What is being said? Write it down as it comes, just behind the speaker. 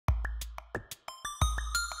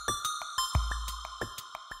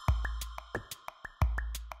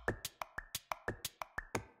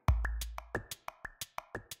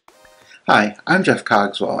Hi, I'm Jeff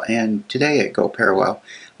Cogswell, and today at Go Parallel,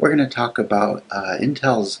 we're going to talk about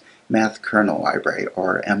Intel's Math Kernel Library,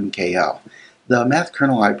 or MKL. The Math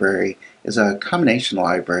Kernel Library is a combination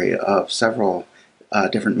library of several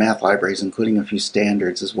different math libraries, including a few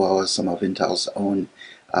standards as well as some of Intel's own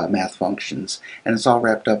math functions. And it's all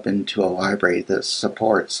wrapped up into a library that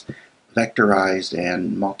supports vectorized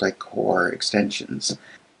and multi-core extensions.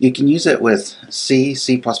 You can use it with C,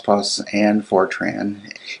 C++, and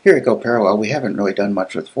Fortran. Here at Go Parallel, we haven't really done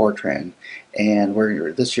much with Fortran, and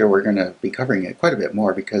this year we're going to be covering it quite a bit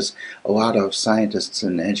more because a lot of scientists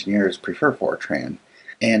and engineers prefer Fortran.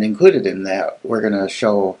 And included in that, we're going to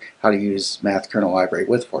show how to use Math Kernel Library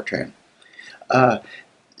with Fortran.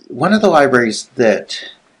 One of the libraries that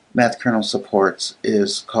Math Kernel supports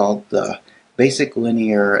is called the Basic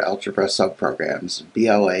Linear Algebra Subprograms,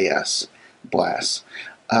 BLAS.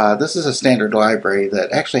 This is a standard library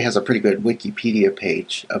that actually has a pretty good Wikipedia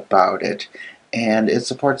page about it, and it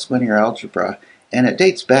supports linear algebra, and it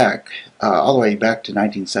dates back all the way back to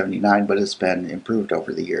 1979, but it's been improved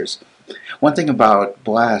over the years. One thing about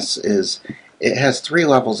BLAS is it has three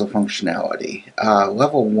levels of functionality.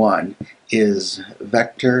 Level 1 is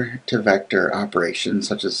vector-to-vector operations,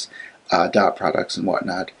 such as dot products and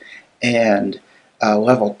whatnot, and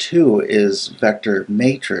level 2 is vector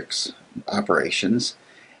matrix operations,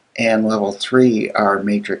 and level 3 are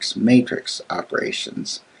matrix-matrix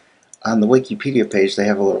operations. On the Wikipedia page they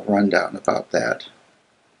have a little rundown about that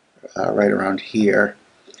right around here,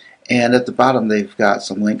 and at the bottom they've got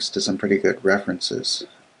some links to some pretty good references,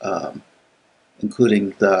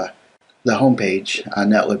 including the homepage on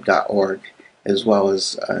netlib.org as well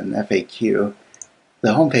as an FAQ. The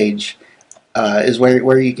homepage is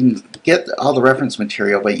where you can get all the reference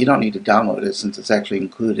material, but you don't need to download it since it's actually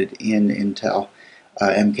included in Intel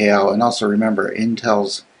MKL. And also remember,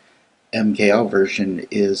 Intel's MKL version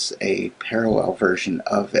is a parallel version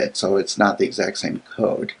of it, so it's not the exact same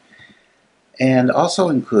code. And also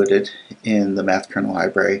included in the Math Kernel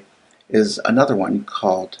Library is another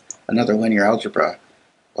linear algebra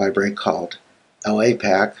library called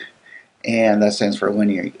APACK, and that stands for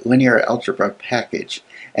Linear Algebra Package.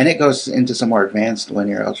 And it goes into some more advanced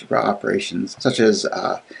linear algebra operations, such as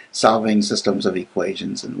solving systems of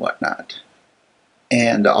equations and whatnot.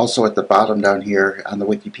 And also at the bottom down here on the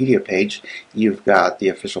Wikipedia page, you've got the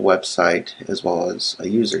official website as well as a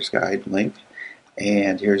user's guide link.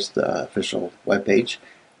 And here's the official webpage.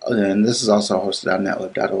 And this is also hosted on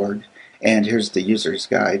netlib.org. And here's the user's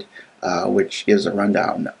guide, which gives a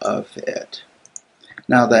rundown of it.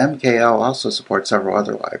 Now, the MKL also supports several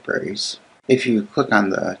other libraries. If you click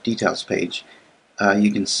on the details page,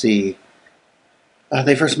 you can see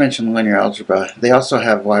they first mention linear algebra. They also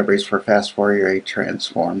have libraries for fast Fourier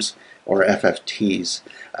transforms, or FFTs.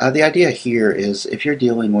 The idea here is if you're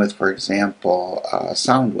dealing with, for example,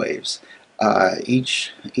 sound waves,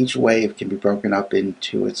 each wave can be broken up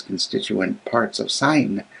into its constituent parts of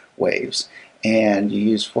sine waves, and you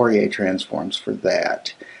use Fourier transforms for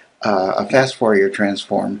that. A fast Fourier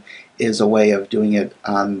transform is a way of doing it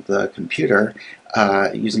on the computer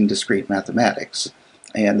using discrete mathematics.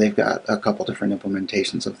 And they've got a couple different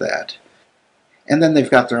implementations of that. And then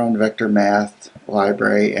they've got their own vector math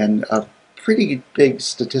library and a pretty big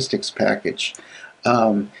statistics package.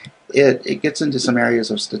 It gets into some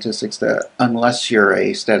areas of statistics that, unless you're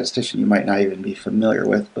a statistician, you might not even be familiar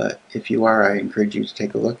with, but if you are, I encourage you to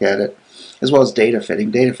take a look at it, as well as data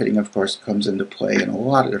fitting. Data fitting, of course, comes into play in a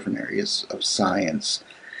lot of different areas of science.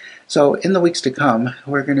 So in the weeks to come,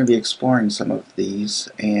 we're going to be exploring some of these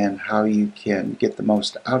and how you can get the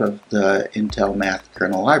most out of the Intel Math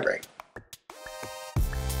Kernel Library.